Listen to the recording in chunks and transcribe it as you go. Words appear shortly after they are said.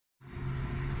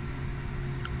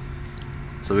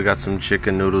So we got some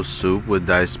chicken noodle soup with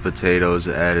diced potatoes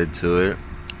added to it,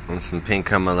 and some pink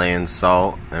Himalayan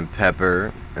salt and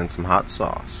pepper and some hot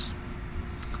sauce.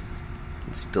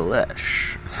 It's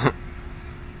delish.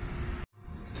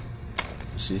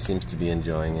 She seems to be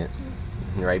enjoying it.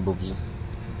 Right, Boogie?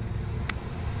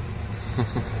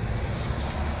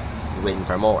 Waiting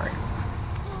for more.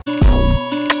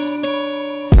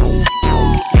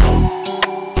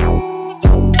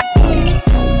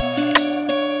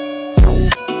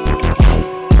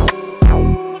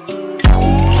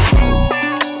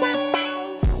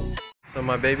 So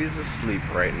my baby's asleep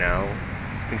right now.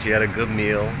 I think she had a good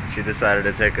meal. She decided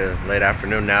to take a late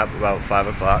afternoon nap about 5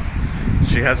 o'clock.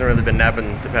 She hasn't really been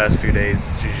napping the past few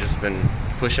days. She's just been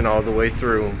pushing all the way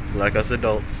through like us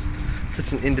adults.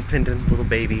 Such an independent little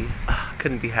baby.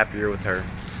 Couldn't be happier with her.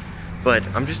 But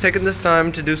I'm just taking this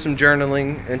time to do some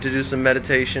journaling and to do some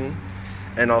meditation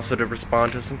and also to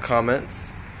respond to some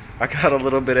comments. I got a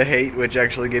little bit of hate, which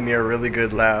actually gave me a really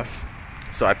good laugh.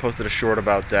 So I posted a short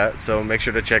about that, so make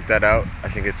sure to check that out. I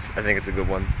think it's a good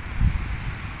one.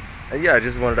 And yeah, I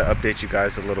just wanted to update you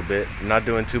guys a little bit. I'm not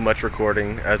doing too much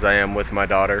recording as I am with my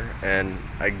daughter, and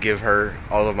I give her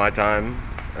all of my time.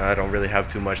 I don't really have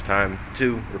too much time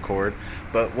to record,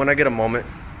 but when I get a moment,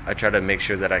 I try to make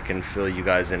sure that I can fill you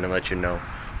guys in and let you know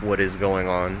what is going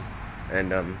on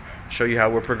and show you how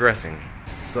we're progressing.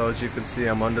 So as you can see,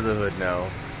 I'm under the hood now,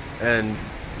 and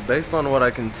based on what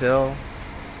I can tell,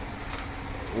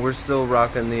 we're still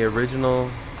rocking the original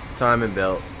timing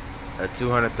belt at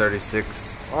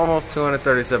 236, almost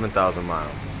 237,000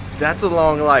 miles. That's a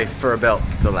long life for a belt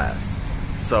to last.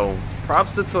 So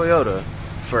props to Toyota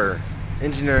for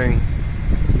engineering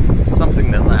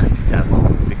something that lasted that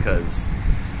long, because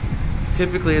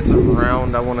typically it's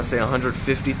around, I want to say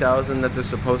 150,000 that they're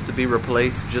supposed to be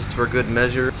replaced just for good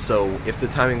measure. So if the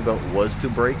timing belt was to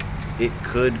break, it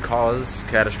could cause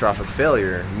catastrophic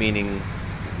failure, meaning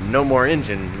no more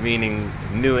engine, meaning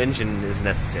new engine is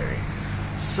necessary.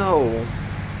 So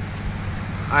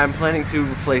I'm planning to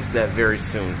replace that very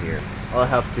soon here. I'll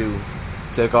have to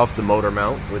take off the motor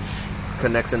mount, which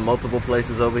connects in multiple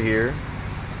places over here.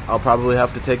 I'll probably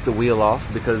have to take the wheel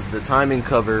off because the timing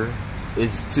cover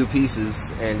is 2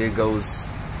 pieces and it goes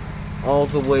all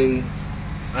the way,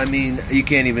 I mean, you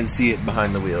can't even see it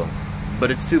behind the wheel,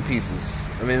 but it's 2 pieces.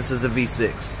 I mean, this is a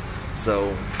V6,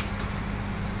 so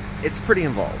it's pretty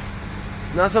involved.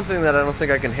 It's not something that I don't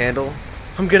think I can handle.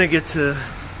 I'm gonna get to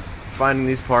finding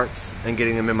these parts and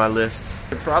getting them in my list.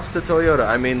 Props to Toyota.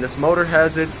 I mean, this motor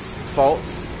has its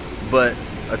faults, but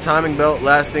a timing belt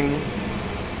lasting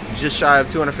just shy of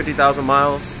 250,000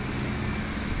 miles.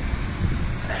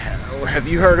 Have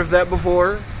you heard of that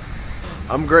before?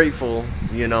 I'm grateful,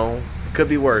 you know. Could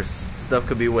be worse. Stuff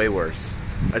could be way worse.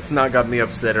 It's not got me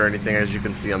upset or anything. As you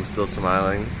can see, I'm still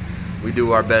smiling. We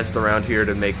do our best around here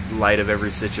to make light of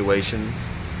every situation,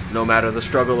 no matter the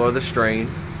struggle or the strain.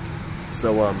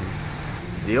 So,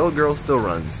 the old girl still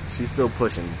runs. She's still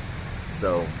pushing.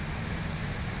 So,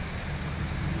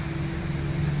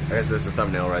 I guess that's the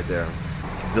thumbnail right there.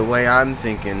 The way I'm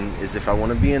thinking is if I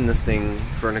want to be in this thing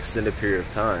for an extended period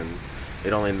of time,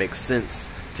 it only makes sense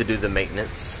to do the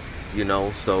maintenance, you know?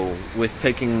 So, with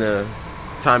taking the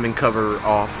timing cover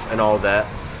off and all that,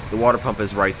 the water pump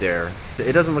is right there.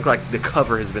 It doesn't look like the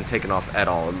cover has been taken off at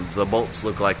all. The bolts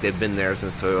look like they've been there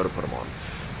since Toyota put them on.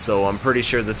 So I'm pretty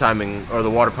sure the timing or the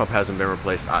water pump hasn't been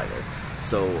replaced either.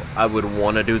 So I would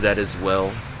want to do that as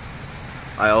well.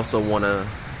 I also want to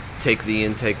take the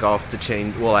intake off to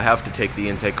change, well, I have to take the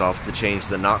intake off to change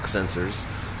the knock sensors.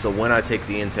 So when I take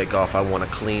the intake off, I want to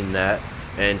clean that.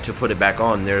 And to put it back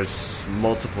on, there's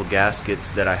multiple gaskets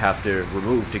that I have to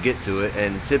remove to get to it.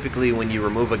 And typically when you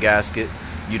remove a gasket,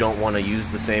 you don't want to use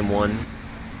the same one.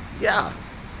 Yeah,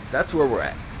 that's where we're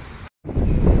at.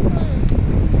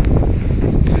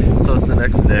 So it's the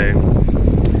next day.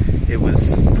 It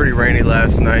was pretty rainy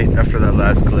last night after that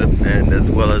last clip, and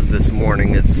as well as this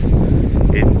morning. It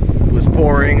was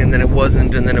pouring, and then it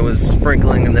wasn't, and then it was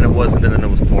sprinkling, and then it wasn't, and then it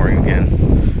was pouring again.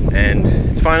 And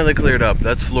it's finally cleared up.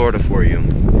 That's Florida for you.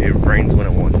 It rains when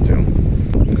it wants to.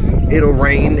 It'll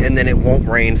rain, and then it won't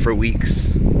rain for weeks.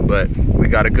 But we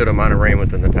got a good amount of rain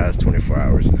within the past 24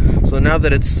 hours. So now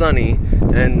that it's sunny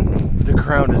and the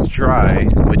ground is dry,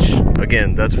 which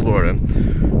again, that's Florida,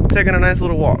 I'm taking a nice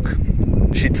little walk.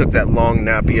 She took that long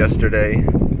nap yesterday,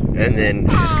 and then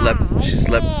she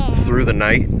slept through the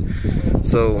night.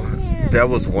 So that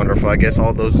was wonderful. I guess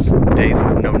all those days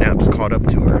of no naps caught up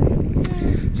to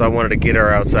her. So I wanted to get her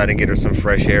outside and get her some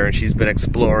fresh air, and she's been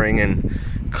exploring and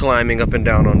climbing up and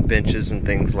down on benches and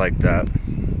things like that.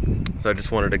 So I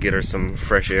just wanted to get her some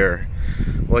fresh air.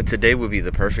 Well, today would be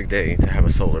the perfect day to have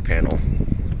a solar panel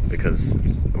because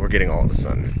we're getting all the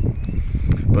sun.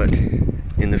 But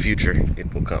in the future,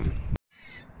 it will come.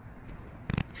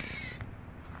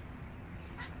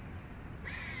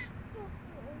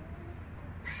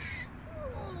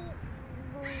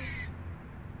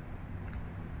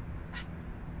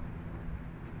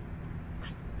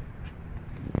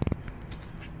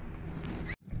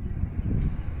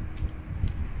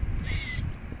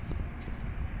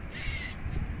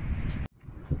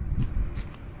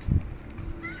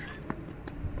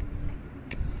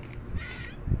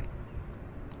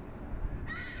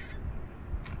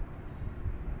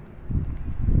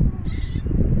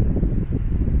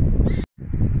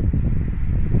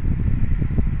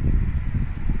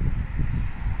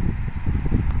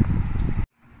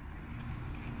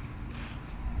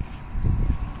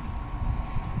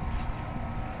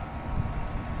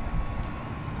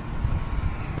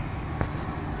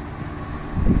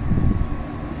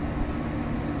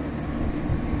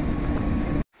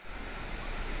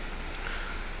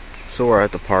 So we're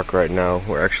at the park right now.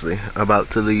 We're actually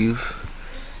about to leave,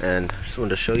 and I just wanted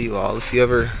to show you all, if you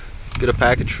ever get a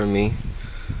package from me,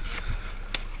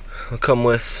 it'll come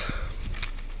with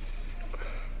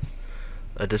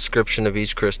a description of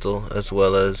each crystal as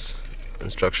well as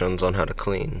instructions on how to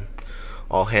clean,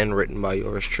 all handwritten by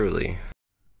yours truly.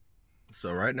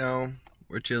 So right now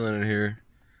we're chilling in here.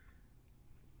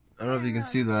 I don't know if you can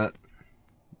see that.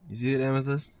 You see it,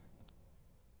 Amethyst?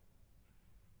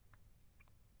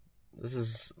 This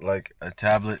is like a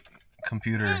tablet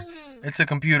computer. It's a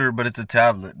computer, but it's a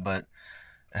tablet, but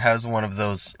it has one of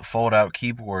those fold-out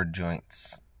keyboard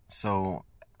joints. So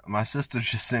my sister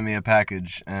just sent me a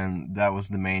package, and that was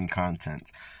the main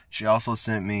content. She also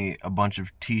sent me a bunch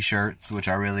of t-shirts, which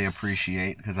I really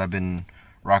appreciate, because I've been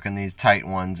rocking these tight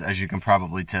ones, as you can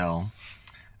probably tell.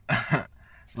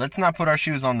 Let's not put our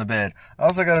shoes on the bed. I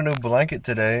also got a new blanket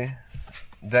today.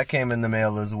 That came in the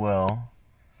mail as well.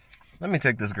 Let me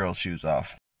take this girl's shoes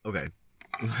off. Okay.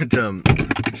 But,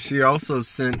 she also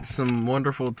sent some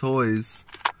wonderful toys,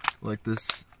 like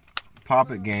this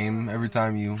pop it game. Every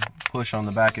time you push on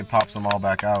the back, it pops them all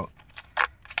back out.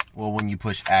 Well, when you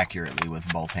push accurately with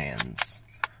both hands.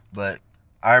 But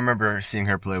I remember seeing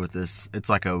her play with this. It's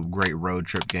like a great road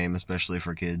trip game, especially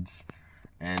for kids.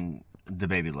 And the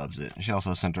baby loves it. She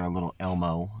also sent her a little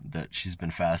Elmo that she's been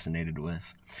fascinated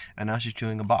with. And now she's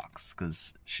chewing a box,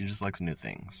 because she just likes new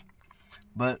things.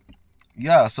 But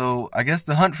yeah, so I guess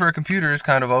the hunt for a computer is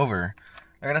kind of over.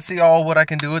 I gotta see all what I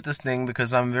can do with this thing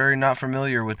because I'm very not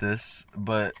familiar with this.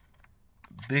 But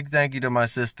big thank you to my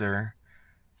sister.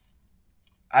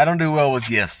 I don't do well with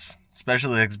gifts,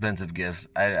 especially expensive gifts.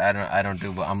 I don't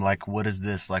do well. I'm like, what is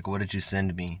this? Like, what did you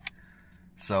send me?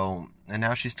 So, and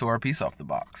now she's tore a piece off the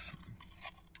box,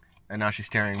 and now she's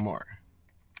tearing more.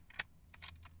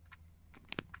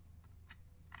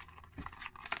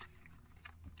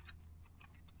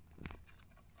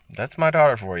 That's my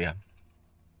daughter for you.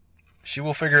 She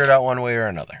will figure it out one way or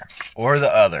another. Or the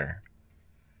other.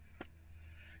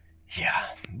 Yeah.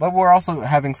 But we're also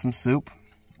having some soup.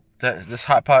 This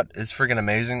hot pot is freaking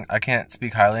amazing. I can't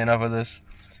speak highly enough of this.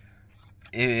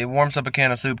 It warms up a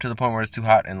can of soup to the point where it's too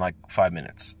hot in like 5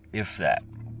 minutes. If that.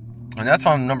 And that's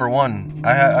on number 1.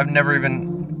 I've never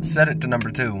even set it to number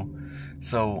 2.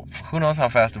 So who knows how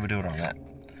fast it would do it on that.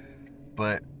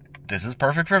 But this is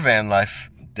perfect for van life.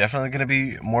 Definitely going to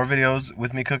be more videos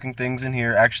with me cooking things in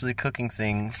here, actually cooking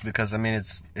things, because I mean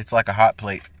it's like a hot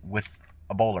plate with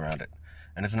a bowl around it,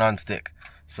 and it's non-stick.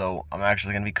 So I'm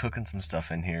actually going to be cooking some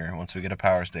stuff in here once we get a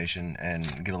power station and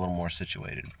get a little more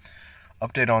situated.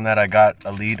 Update on that, I got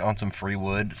a lead on some free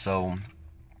wood, so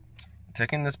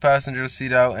taking this passenger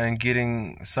seat out and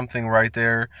getting something right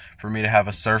there for me to have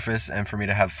a surface and for me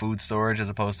to have food storage as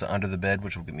opposed to under the bed,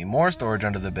 which will give me more storage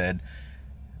under the bed.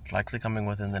 Likely coming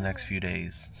within the next few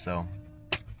days, so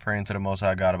praying to the Most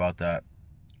High God about that.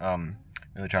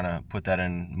 Really trying to put that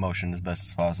in motion as best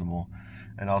as possible.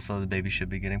 And also the baby should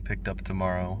be getting picked up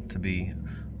tomorrow to be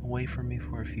away from me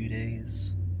for a few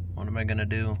days. What am I gonna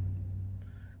do?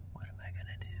 What am I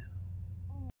gonna do?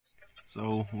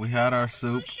 So we had our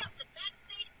soup.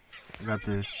 We got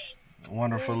this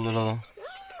wonderful little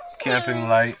camping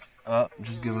light up,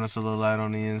 just giving us a little light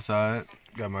on the inside.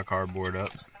 Got my cardboard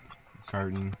up.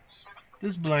 Curtain.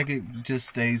 This blanket just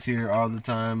stays here all the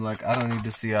time. Like, I don't need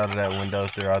to see out of that window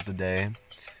throughout the day,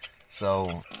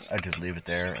 so I just leave it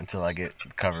there until I get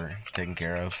the cover taken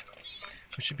care of,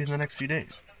 which should be in the next few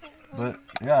days. But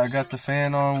yeah, I got the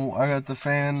fan on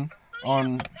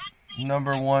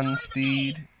number 1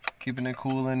 speed, keeping it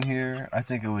cool in here. I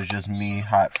think it was just me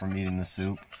hot from eating the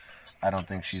soup. I don't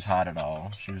think she's hot at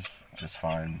all. She's just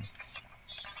fine.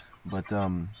 But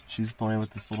she's playing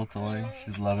with this little toy.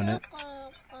 She's loving it.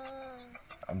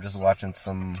 I'm just watching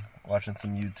some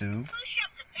YouTube.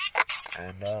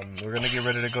 And we're gonna get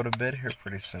ready to go to bed here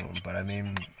pretty soon. But I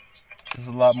mean, this is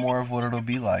a lot more of what it'll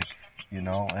be like, you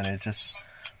know. And I'm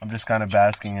just kind of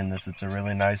basking in this. It's a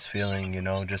really nice feeling, you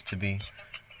know, just to be.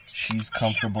 She's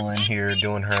comfortable in here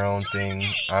doing her own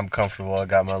thing. I'm comfortable. I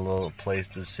got my little place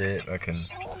to sit. I can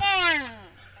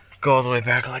go all the way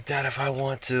back like that if I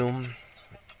want to.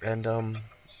 And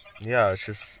yeah,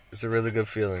 it's a really good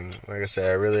feeling. Like I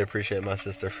said, I really appreciate my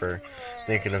sister for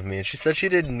thinking of me. And she said she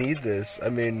didn't need this. I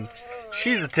mean,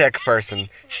 she's a tech person.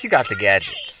 She got the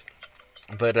gadgets.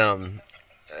 But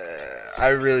I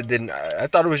really didn't. I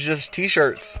thought it was just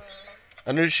t-shirts.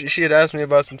 I knew she had asked me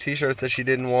about some t-shirts that she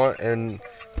didn't want, and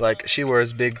like she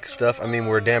wears big stuff. I mean,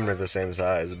 we're damn near the same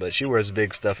size, but she wears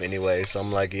big stuff anyway. So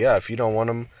I'm like, yeah, if you don't want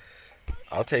them,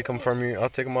 I'll take them from you. I'll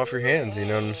take them off your hands. You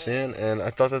know what I'm saying? And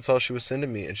I thought that's all she was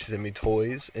sending me. And she sent me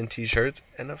toys and t-shirts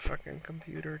and a fucking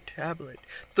computer tablet.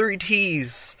 3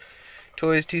 T's: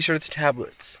 toys, t-shirts,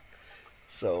 tablets.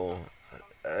 So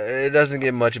it doesn't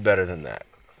get much better than that.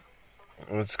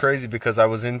 And it's crazy because I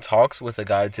was in talks with a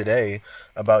guy today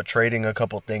about trading a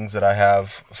couple things that I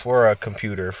have for a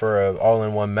computer, for a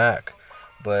all-in-one Mac.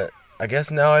 But I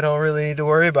guess now I don't really need to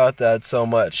worry about that so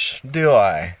much, do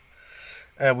I?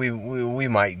 And we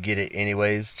might get it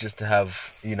anyways, just to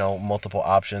have, you know, multiple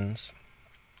options.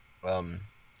 So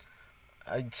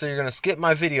you're gonna skip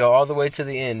my video all the way to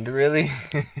the end, really?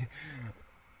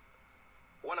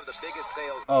 One of the biggest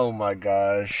sales. Oh my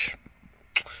gosh.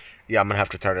 Yeah, I'm gonna have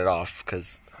to turn it off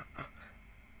because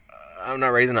I'm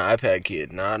not raising an iPad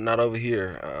kid. Not over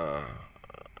here.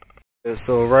 Yeah,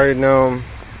 so right now,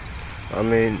 I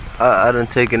mean, I done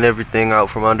taken everything out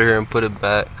from under here and put it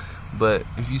back. But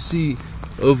if you see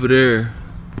over there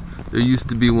used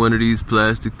to be one of these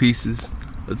plastic pieces.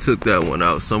 I took that one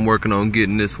out, so I'm working on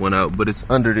getting this one out. But it's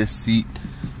under this seat,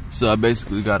 so I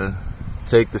basically gotta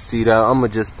take the seat out. I'm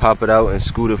gonna just pop it out and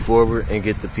scoot it forward and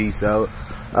get the piece out.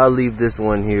 I'll leave this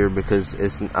one here because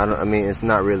it's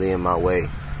not really in my way.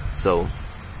 So,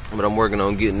 but I'm working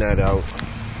on getting that out.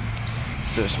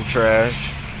 There's some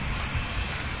trash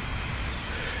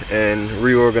and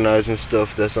reorganizing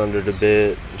stuff that's under the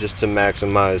bed just to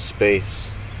maximize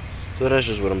space. So that's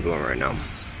just what I'm doing right now.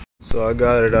 So I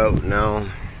got it out now.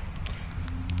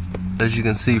 As you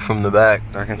can see from the back,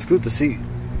 I can scoot the seat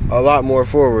a lot more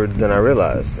forward than I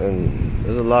realized, and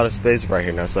there's a lot of space right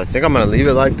here now. So I think I'm gonna leave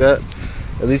it like that.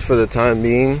 At least for the time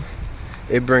being.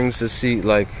 It brings the seat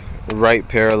like right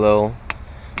parallel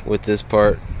with this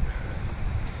part.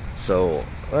 So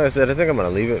like I said, I think I'm gonna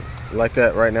leave it like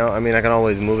that right now. I mean, I can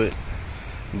always move it,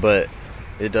 but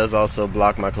it does also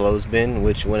block my clothes bin,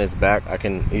 which when it's back I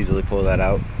can easily pull that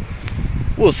out.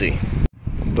 We'll see.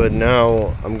 But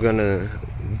now I'm gonna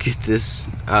get this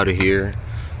out of here.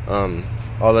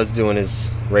 All that's doing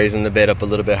is raising the bed up a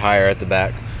little bit higher at the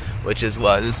back, which is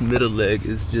why this middle leg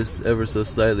is just ever so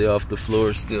slightly off the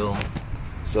floor still.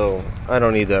 So I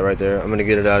don't need that right there. I'm gonna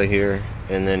get it out of here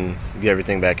and then get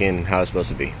everything back in how it's supposed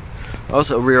to be. I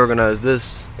also reorganized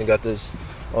this and got this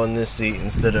on this seat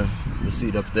instead of the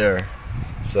seat up there.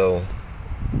 So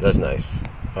that's nice.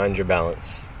 Find your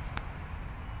balance.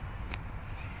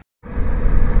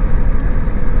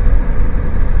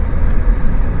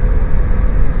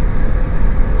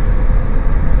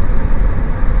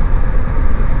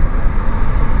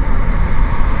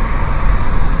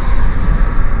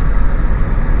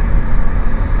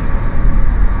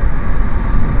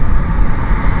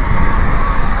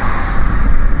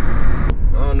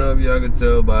 Y'all can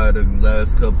tell by the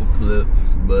last couple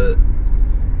clips, but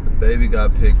the baby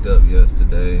got picked up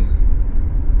yesterday.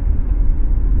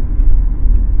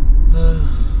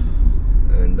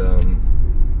 And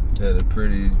had a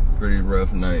pretty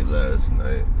rough night last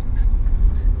night.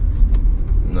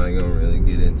 I'm not gonna really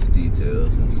get into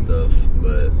details and stuff,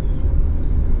 but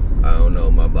I don't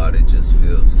know, my body just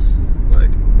feels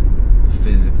like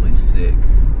physically sick.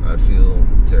 I feel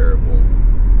terrible.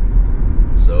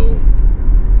 So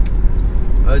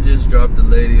I just dropped the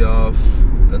lady off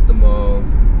at the mall.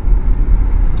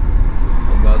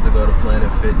 I'm about to go to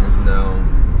Planet Fitness now,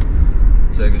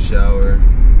 take a shower,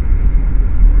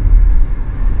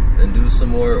 and do some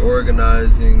more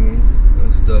organizing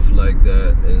and stuff like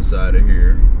that inside of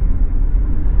here.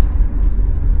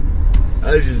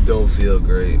 I just don't feel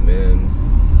great, man.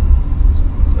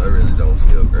 I really don't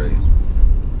feel great.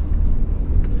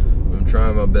 I'm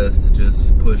trying my best to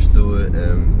just push through it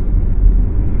and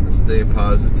stay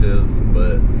positive,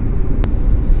 but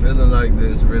feeling like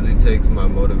this really takes my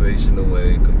motivation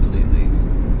away completely.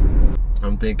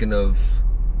 I'm thinking of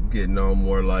getting on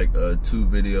more like a 2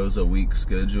 videos a week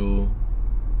schedule.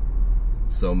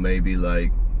 So maybe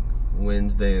like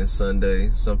Wednesday and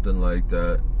Sunday, something like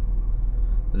that.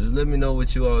 Just let me know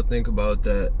what you all think about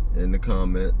that in the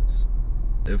comments.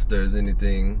 If there's any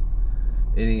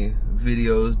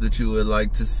videos that you would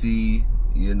like to see,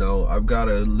 you know, I've got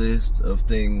a list of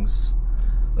things,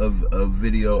 of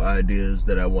video ideas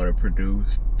that I want to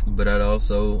produce. But I'd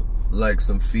also like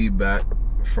some feedback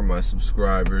from my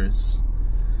subscribers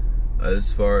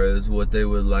as far as what they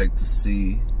would like to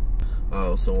see. I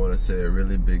also want to say a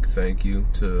really big thank you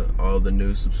to all the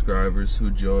new subscribers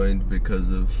who joined because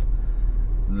of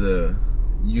the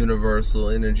Universal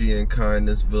Energy and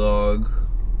Kindness vlog,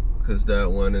 because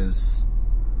that one is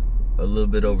a little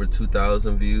bit over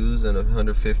 2,000 views and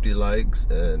 150 likes,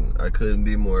 and I couldn't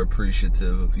be more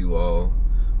appreciative of you all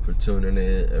for tuning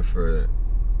in and for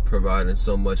providing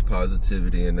so much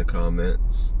positivity in the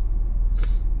comments.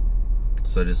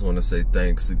 So I just want to say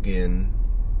thanks again.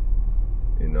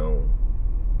 You know,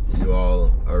 you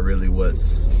all are really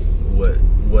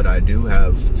what I do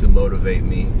have to motivate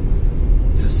me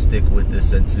to stick with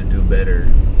this and to do better.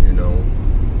 You know,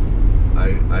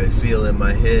 I feel in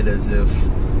my head as if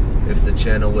the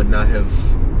channel would not have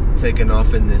taken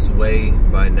off in this way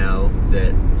by now,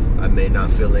 that I may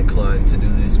not feel inclined to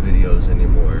do these videos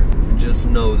anymore. Just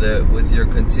know that with your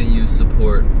continued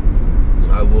support,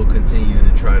 I will continue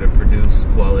to try to produce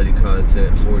quality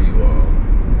content for you all.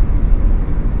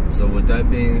 So with that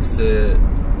being said,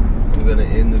 I'm gonna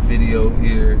end the video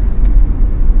here,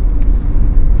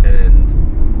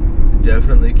 and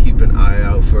definitely keep an eye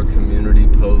out for community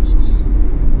posts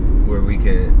where we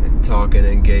can talk and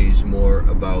engage more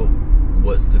about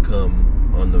what's to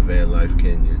come on the Van Life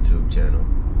Ken YouTube channel.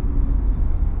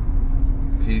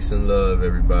 Peace and love,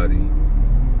 everybody.